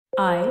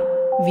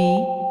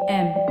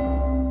IVM.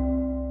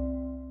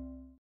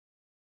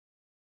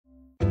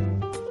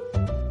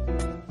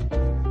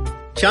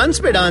 Chance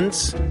पे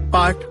dance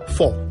part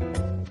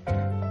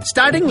 4.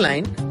 Starting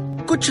line,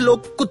 कुछ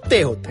लोग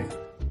कुत्ते होते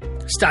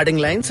हैं. Starting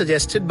line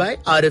suggested by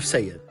Arif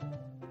Syed.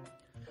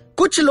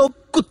 कुछ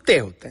लोग कुत्ते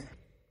होते हैं.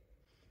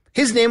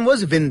 His name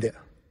was Vindhya,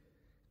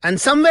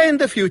 and somewhere in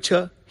the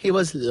future he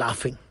was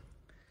laughing,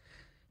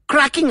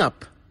 cracking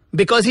up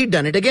because he'd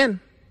done it again.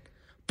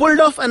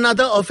 Pulled off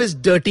another of his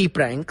dirty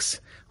pranks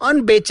on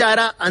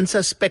bechara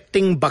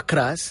unsuspecting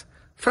bakras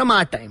from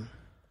our time.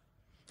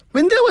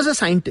 Vindhya was a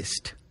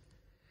scientist.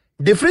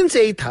 Difference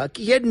यही था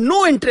कि he had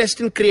no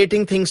interest in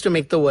creating things to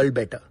make the world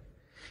better.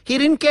 He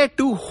didn't care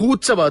two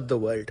hoots about the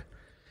world.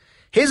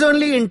 His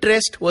only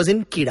interest was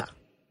in Kida.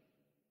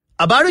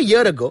 About a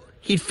year ago,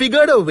 he'd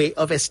figured a way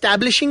of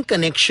establishing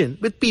connection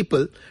with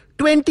people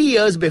 20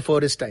 years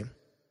before his time.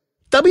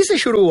 तभी से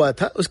शुरू हुआ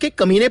था उसके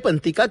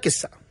कमीनेपंती का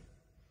किस्सा.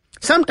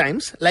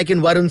 Sometimes, like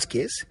in Varun's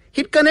case,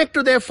 he'd connect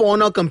to their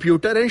phone or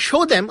computer and show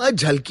them a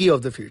jhalki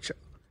of the future.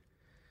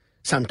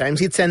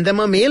 Sometimes he'd send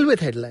them a mail with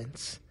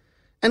headlines.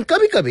 And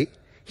kabhi-kabhi,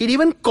 he'd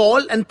even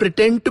call and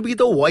pretend to be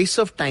the voice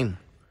of time.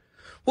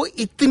 वो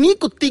इतनी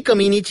कुत्ती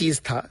कमीनी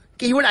चीज था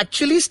कि he would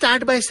actually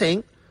start by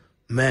saying,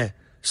 मैं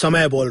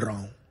समय बोल रहा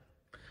हूं.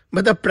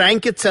 But the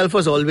prank itself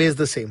was always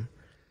the same.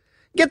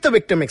 Get the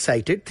victim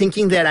excited,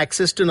 thinking they had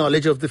access to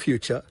knowledge of the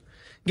future.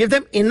 Give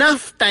them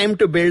enough time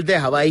to build their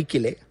Hawaii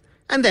kile,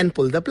 and then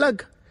pull the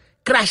plug.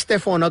 Crash their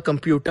phone or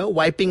computer,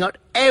 wiping out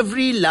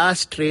every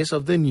last trace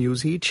of the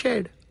news he'd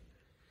shared.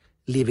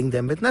 Leaving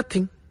them with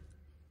nothing.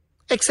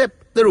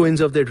 Except the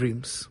ruins of their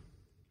dreams.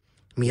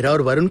 Meera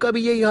और वरुण का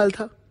भी यही हाल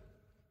था.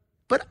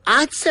 पर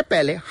आज से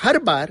पहले हर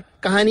बार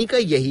कहानी का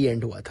यही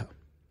एंड हुआ था.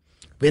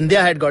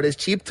 Vindhya had got his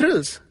cheap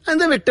thrills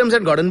and the victims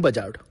had gotten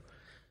bajad.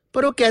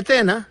 पर वो कहते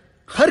हैं ना,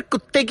 हर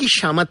कुत्ते की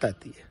शामत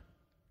आती है.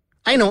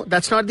 I know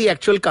that's not the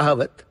actual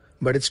kahavat,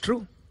 but it's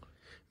true.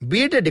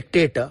 Be it a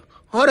dictator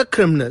or a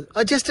criminal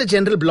or just a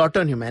general blot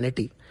on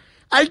humanity,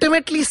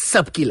 ultimately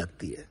सबकी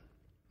लगती है.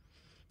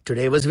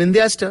 Today was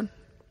Vindhya's turn.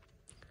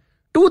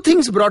 Two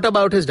things brought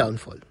about his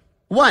downfall.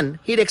 One,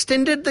 he'd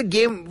extended the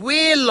game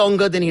way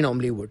longer than he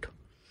normally would.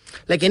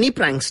 Like any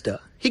prankster,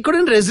 he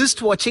couldn't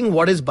resist watching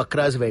what his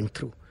bakras went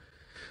through.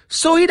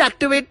 So he'd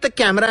activate the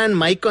camera and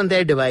mic on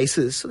their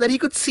devices so that he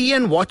could see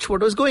and watch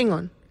what was going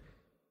on.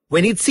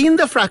 When he'd seen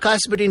the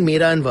fracas between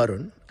Meera and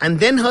Varun, and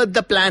then heard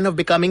the plan of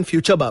becoming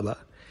Future Baba,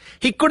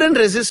 he couldn't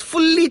resist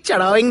fully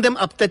chadawing them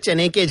up the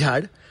Chennai ke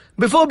jhaad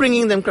before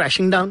bringing them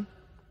crashing down.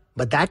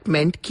 But that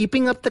meant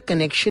keeping up the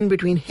connection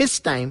between his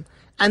time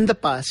and the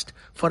past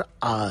for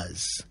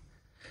hours.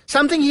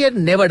 Something he had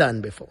never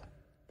done before.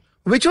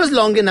 Which was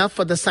long enough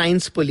for the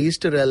science police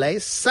to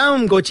realize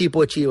some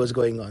gochi-pochi was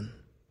going on.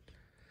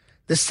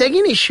 The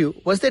second issue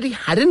was that he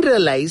hadn't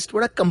realized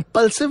what a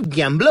compulsive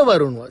gambler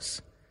Varun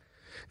was.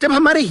 जब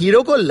हमारे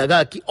hero को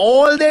लगा कि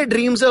all their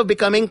dreams of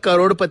becoming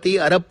करोड़पति,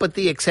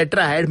 अरबपति,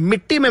 etc. had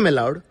मिट्टी में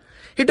मिलाउड,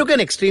 he took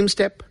an extreme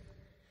step.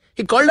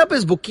 He called up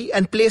his bookie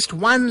and placed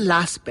one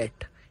last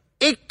bet.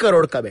 1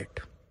 crore का bet.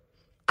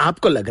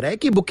 आपको लग रहा है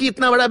कि बुकी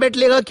इतना बड़ा बेट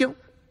लेगा क्यों?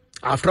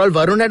 After all,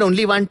 Varun had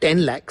only won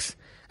 10 lakhs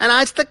and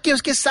आज तक के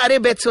उसके सारे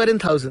bets were in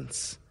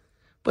thousands.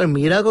 पर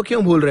मीरा को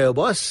क्यों भूल रहे हो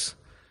boss?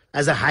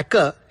 As a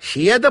hacker,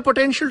 she had the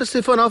potential to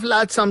siphon off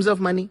large sums of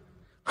money.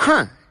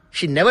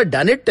 She'd never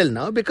done it till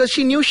now because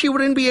she knew she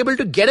wouldn't be able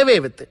to get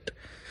away with it.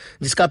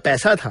 जिसका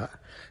पैसा था,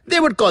 they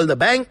would call the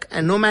bank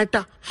and no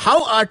matter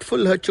how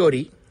artful her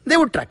chori, they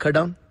would track her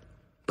down.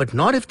 But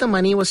not if the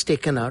money was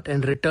taken out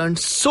and returned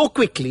so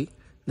quickly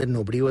that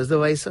nobody was the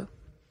wiser.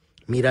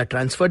 Meera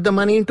transferred the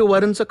money into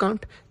Varun's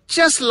account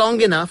just long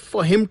enough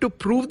for him to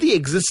prove the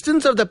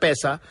existence of the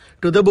paisa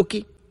to the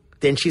bookie.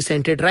 Then she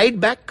sent it right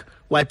back,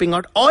 wiping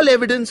out all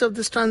evidence of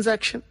this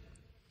transaction.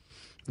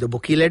 The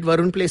bookie let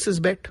Varun place his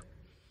bet.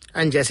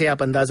 And जैसे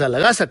आप अंदाजा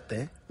लगा सकते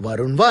हैं,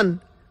 Varun won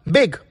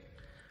big.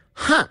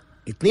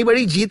 इतनी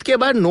बड़ी जीत के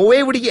बाद no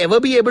way would he ever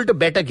be able to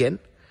bet again.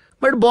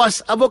 But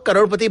boss, अब वो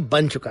करोड़पति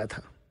बन चुका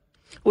था.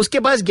 उसके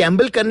पास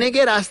गैम्बल करने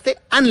के रास्ते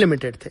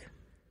अनलिमिटेड थे.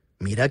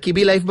 मीरा की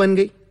भी लाइफ बन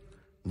गई.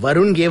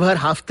 Varun gave her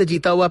half the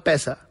जीता हुआ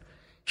पैसा.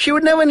 She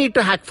would never need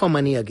to hack for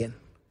money again.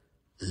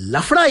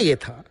 लफड़ा ये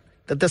था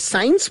that the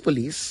science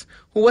police,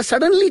 who were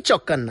suddenly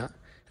chokkanna,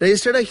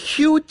 registered a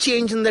huge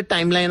change in the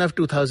timeline of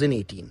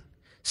 2018.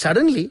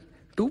 Suddenly,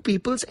 two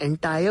people's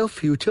entire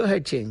future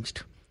had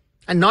changed.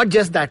 And not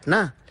just that,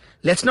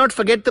 Let's not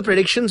forget the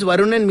predictions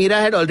Varun and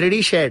Meera had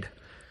already shared.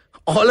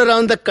 All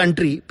around the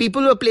country,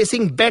 people were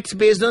placing bets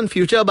based on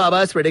Future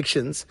Baba's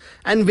predictions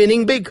and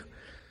winning big.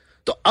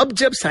 तो अब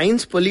जब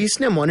science police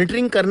ने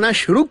monitoring करना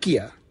शुरू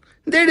किया,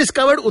 they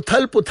discovered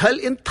uthal-puthal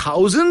in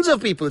thousands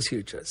of people's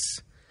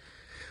futures,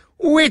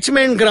 which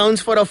meant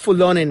grounds for a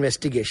full-on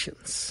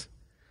investigations,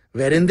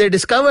 wherein they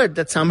discovered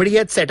that somebody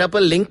had set up a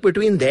link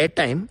between their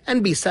time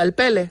and 20 साल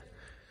पहले.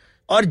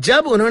 और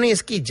जब उन्होंने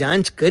इसकी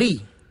जांच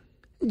करी,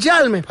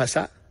 जाल में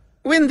फंसा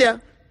Vindhya.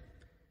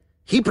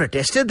 He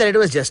protested that it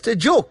was just a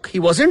joke. He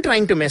wasn't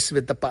trying to mess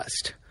with the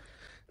past.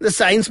 The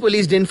science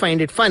police didn't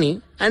find it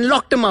funny and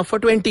locked him up for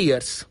 20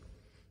 years.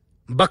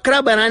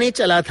 बकरा बनाने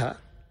चला था,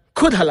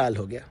 खुद हलाल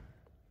हो गया.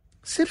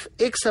 सिर्फ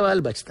एक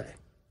सवाल बचता है.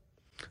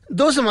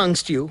 Those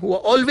amongst you who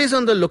are always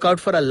on the lookout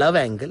for a love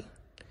angle,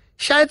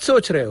 शायद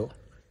सोच रहे हो,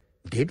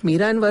 did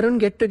Meera and Varun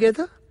get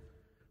together?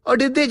 Or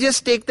did they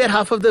just take their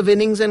half of the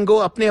winnings and go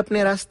अपने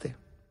अपने रास्ते?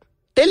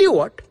 Tell you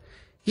what,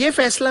 ये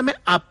फैसला मैं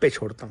आप पे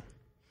छोड़ता हूं.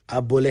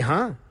 आप बोले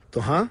हां तो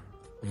हां,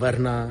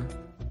 वरना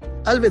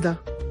अलविदा.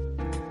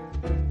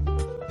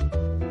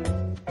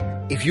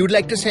 If you'd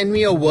like to send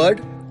me a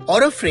word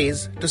or a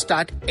phrase to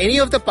start any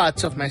of the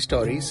parts of my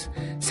stories,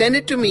 send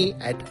it to me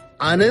at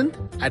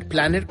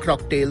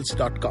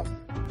anand@planetcrocktails.com.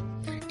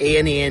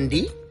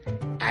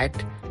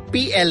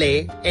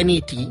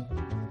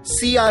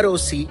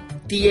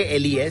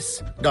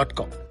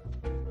 ANAND@PLANETCROCTALES.com.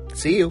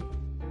 See you.